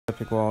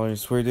Epic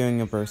Walrus. We're doing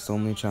a burst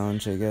only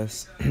challenge, I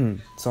guess.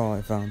 That's all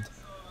I found.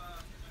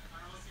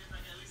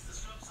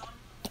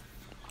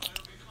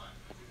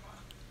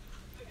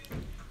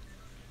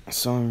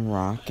 So I'm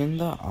rocking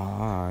the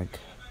AUG.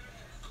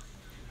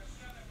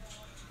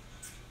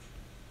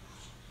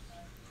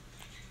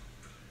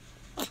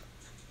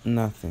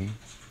 Nothing.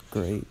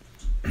 Great.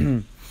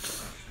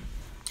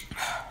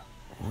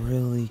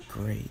 Really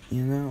great,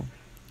 you know?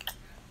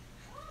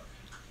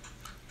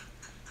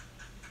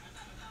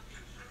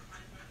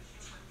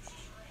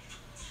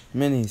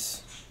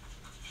 Minis.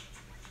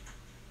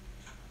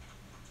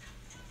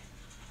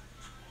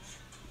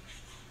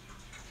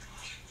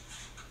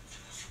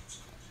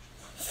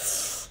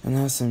 An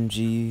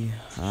SMG. You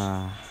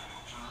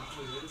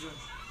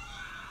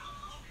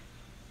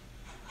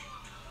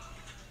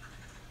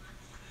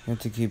have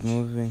to keep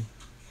moving.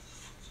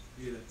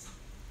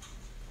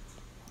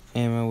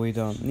 Ammo we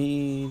don't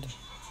need.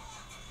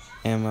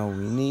 Ammo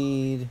we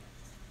need.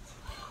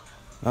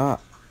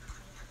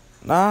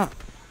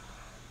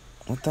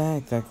 What the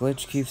heck? That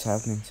glitch keeps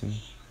happening to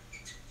me.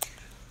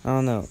 I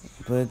don't know,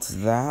 but it's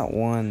that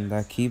one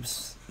that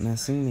keeps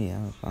messing me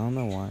up. I don't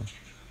know why.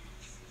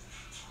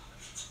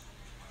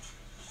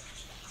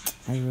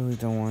 I really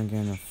don't want to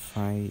get in a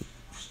fight.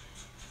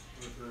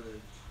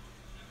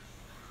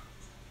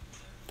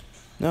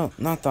 No,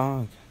 not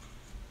dog.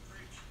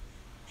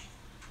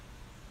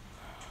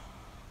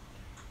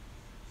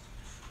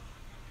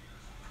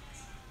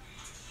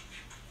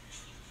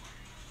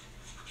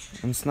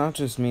 It's not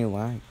just me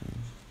lagging.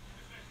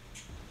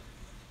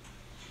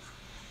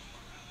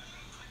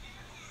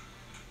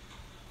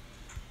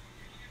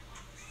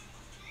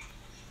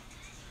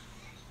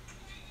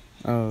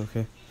 Oh,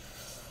 okay.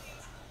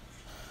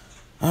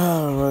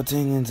 Oh,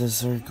 rotating into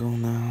circle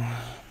now.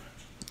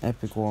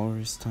 Epic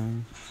Walrus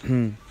time.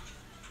 If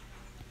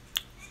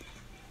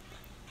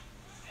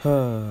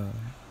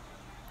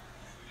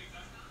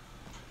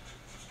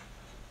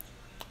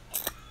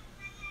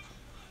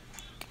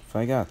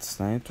I got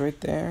sniped right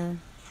there,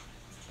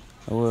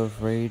 I would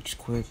have rage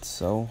quit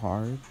so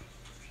hard.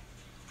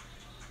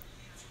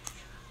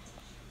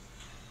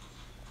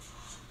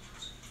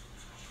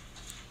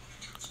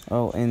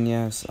 Oh, and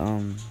yes,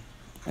 I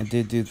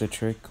did do the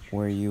trick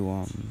where you,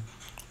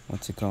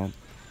 what's it called?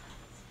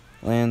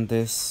 Land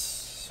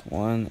this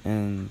one,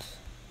 and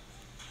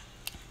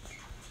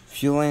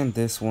if you land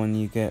this one,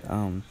 you get,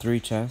 3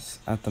 chests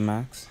at the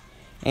max.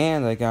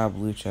 And I got a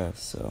blue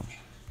chest, so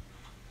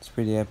it's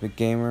pretty epic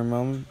gamer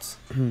moments.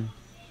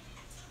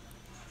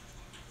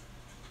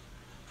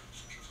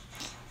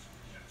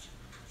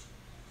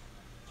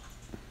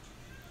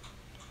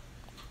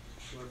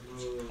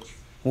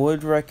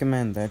 Would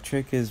recommend. That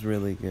trick is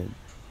really good.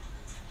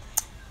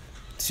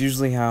 It's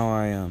usually how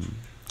I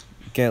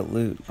get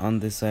loot on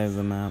this side of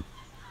the map.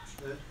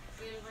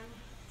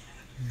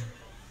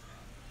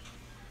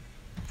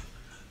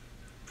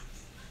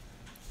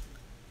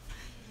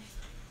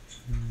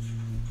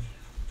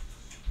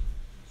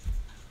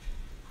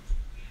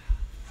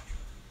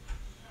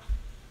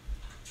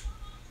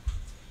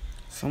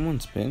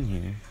 Someone's been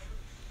here.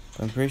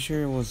 I'm pretty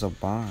sure it was a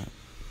bot.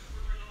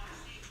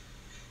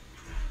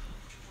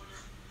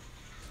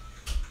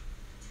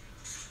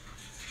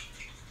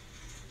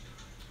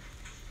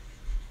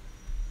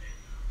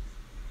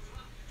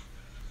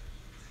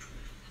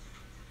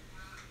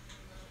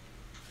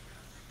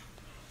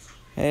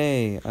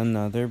 Hey,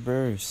 another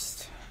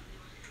burst.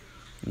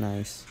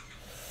 Nice.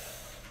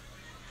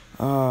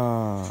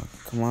 Oh,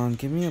 come on,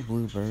 give me a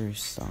blue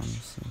burst,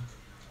 honestly.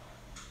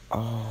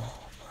 Oh,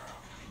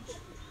 bro.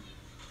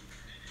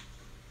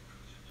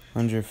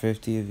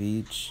 150 of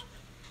each.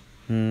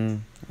 I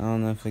don't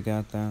know if I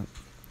got that.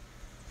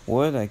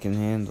 Wood I can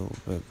handle,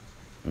 but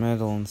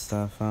metal and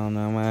stuff, I don't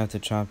know. I might have to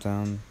chop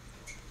down.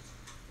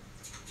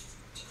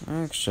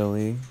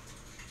 Actually,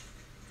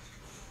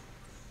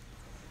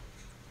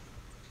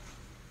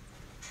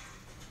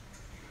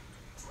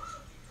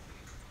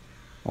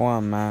 I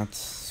want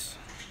mats.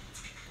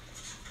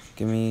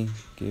 Give me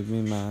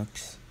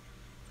mats.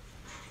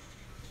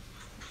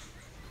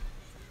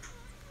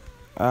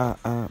 Up.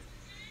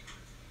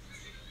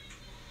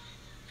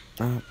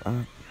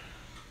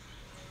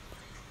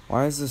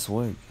 Why is this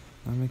wood?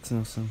 That makes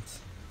no sense.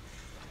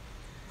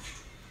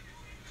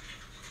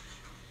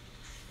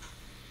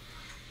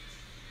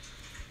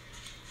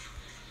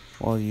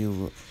 Well,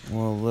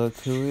 look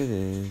who it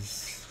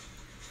is.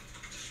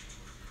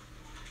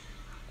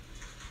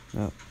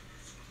 Nope.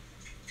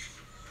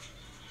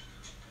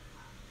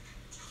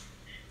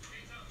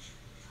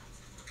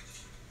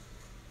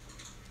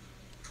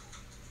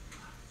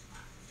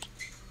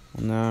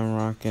 Well, now I'm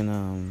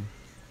rocking,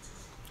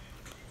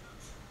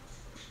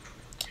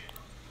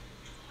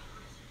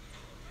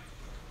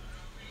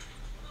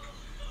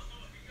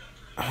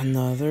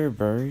 another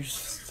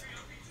burst.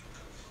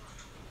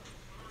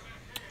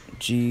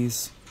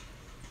 Jeez.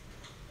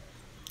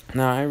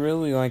 Now, I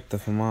really like the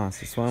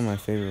FAMAS. It's one of my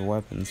favorite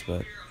weapons,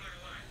 but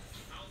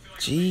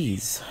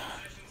jeez.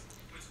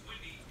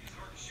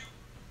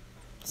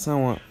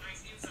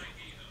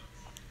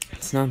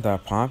 It's not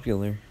that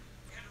popular.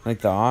 Like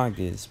the AUG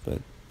is, but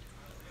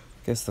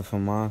I guess the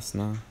FAMAS,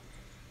 nah.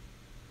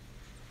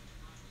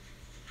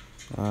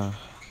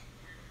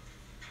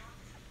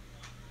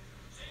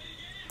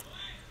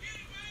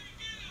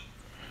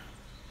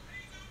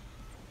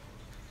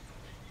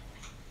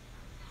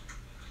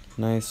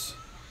 Nice.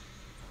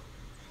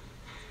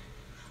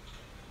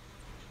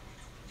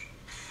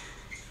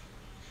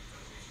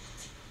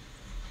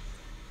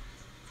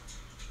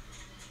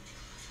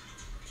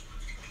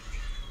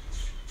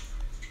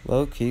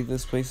 Low key,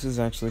 this place is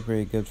actually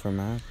pretty good for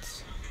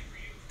mats.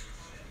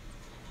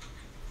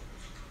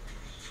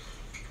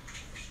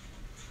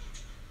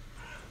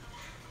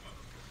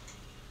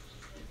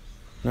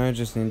 Now I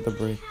just need the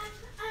break.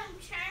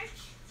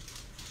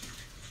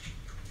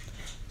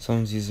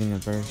 Someone's using a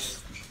burst.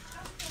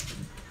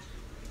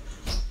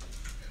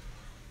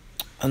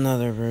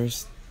 Another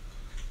burst.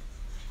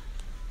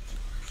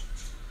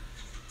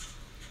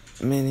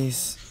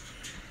 Minis.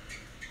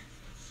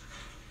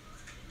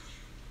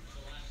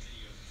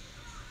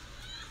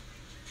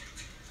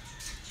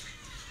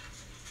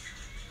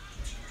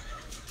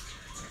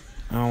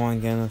 I don't want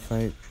to get in a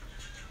fight.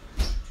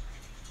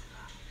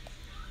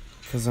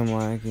 Because I'm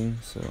lagging,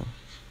 so.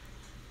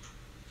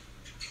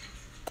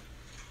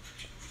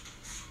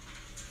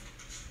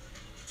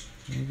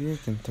 Maybe I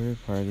can third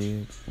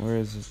party it. Where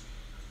is it?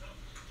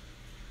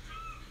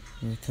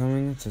 Are you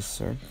coming into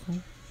circle?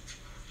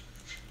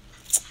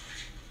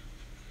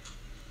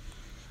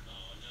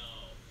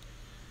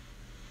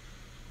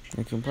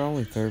 I can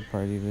probably third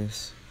party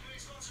this.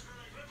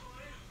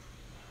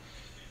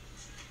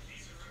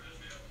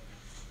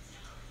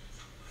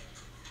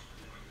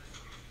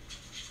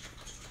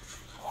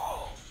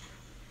 Whoa.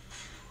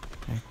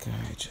 That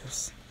guy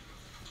just...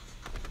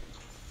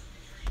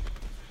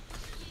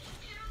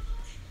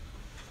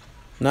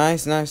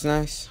 Nice, nice,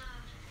 nice.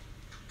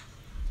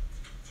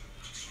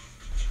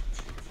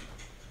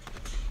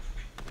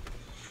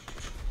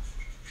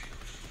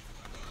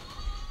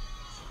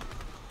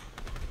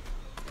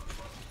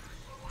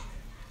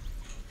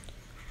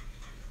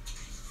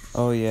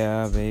 Oh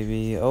yeah,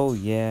 baby. Oh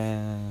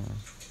yeah.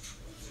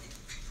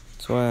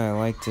 That's what I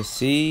like to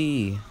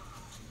see.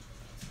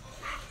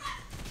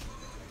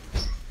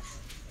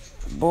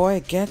 Boy,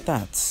 get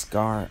that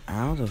scar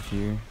out of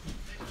here.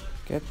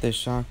 Get this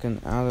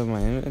shotgun out of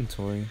my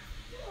inventory.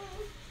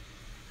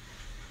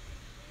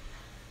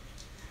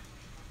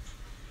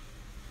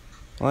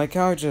 I like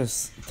how I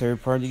just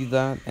third partied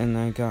that and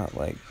I got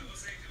like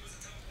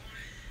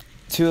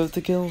 2 of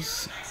the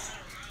kills.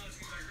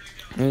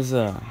 There's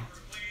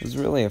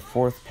really a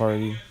 4th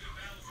party.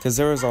 Because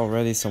there was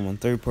already someone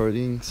third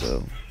partying,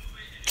 so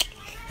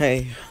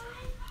hey,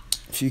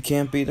 if you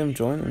can't beat him,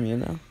 join him, you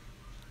know?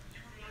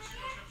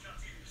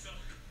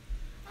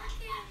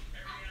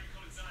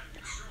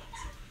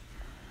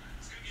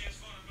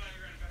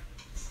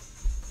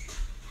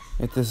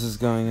 If this is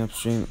going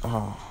upstream,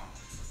 oh,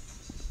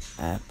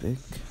 epic.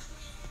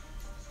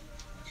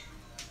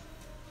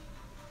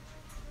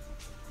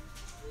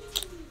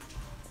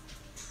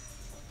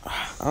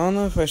 I don't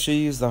know if I should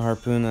use the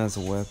harpoon as a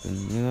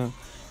weapon, you know?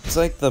 It's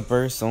like the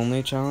burst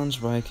only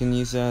challenge, but I can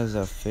use it as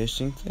a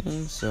fishing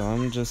thing, so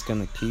I'm just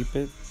gonna keep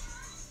it.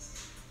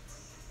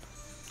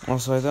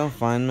 Also, I don't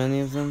find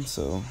many of them,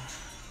 so...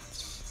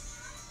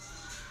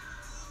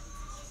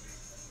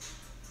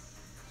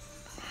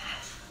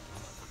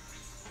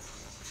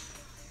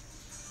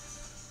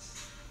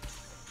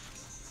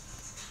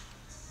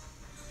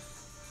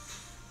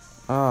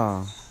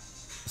 Ah,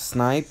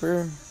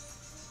 sniper?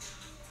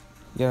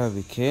 You gotta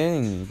be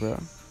kidding me, bro.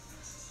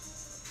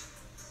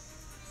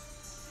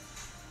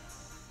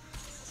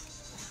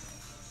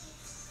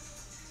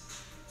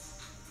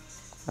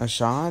 A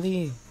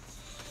shoddy?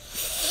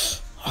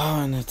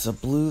 Oh, and it's a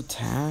blue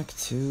tack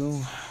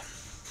too.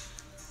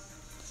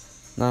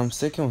 No, I'm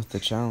sticking with the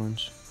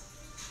challenge.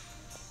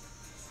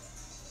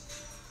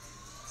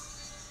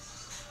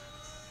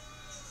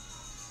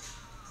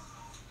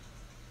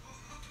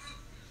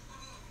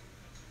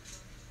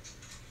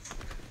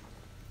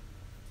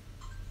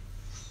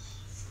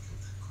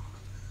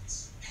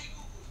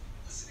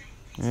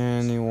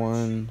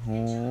 Anyone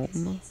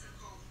home?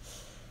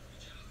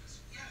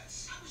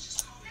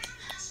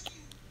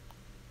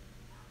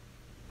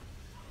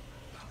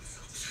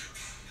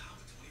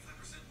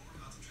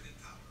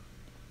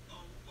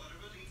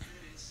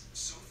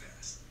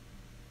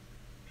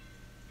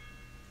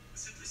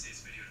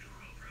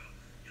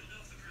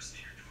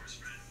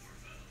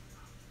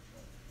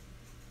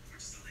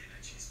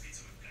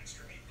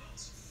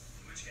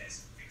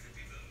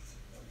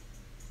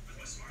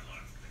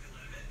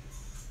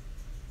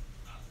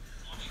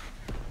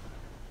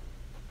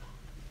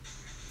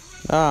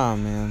 Ah,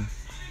 man.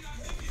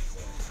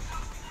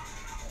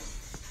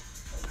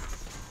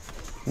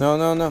 No,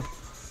 no, no.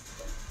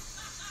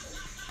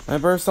 My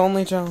burst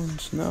only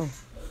challenge. No.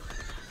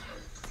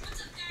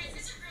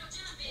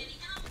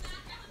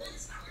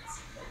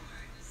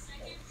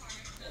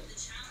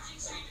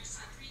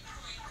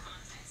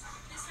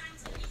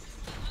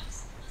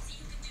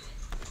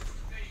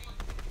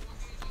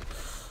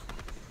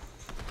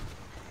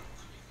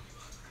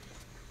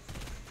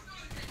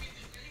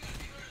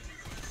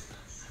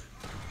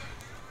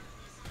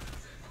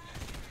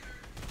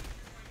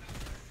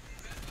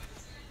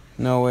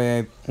 No way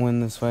I win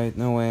this fight.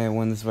 No way I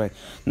win this fight.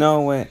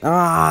 No way.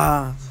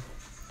 Ah!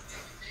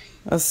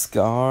 A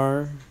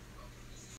scar.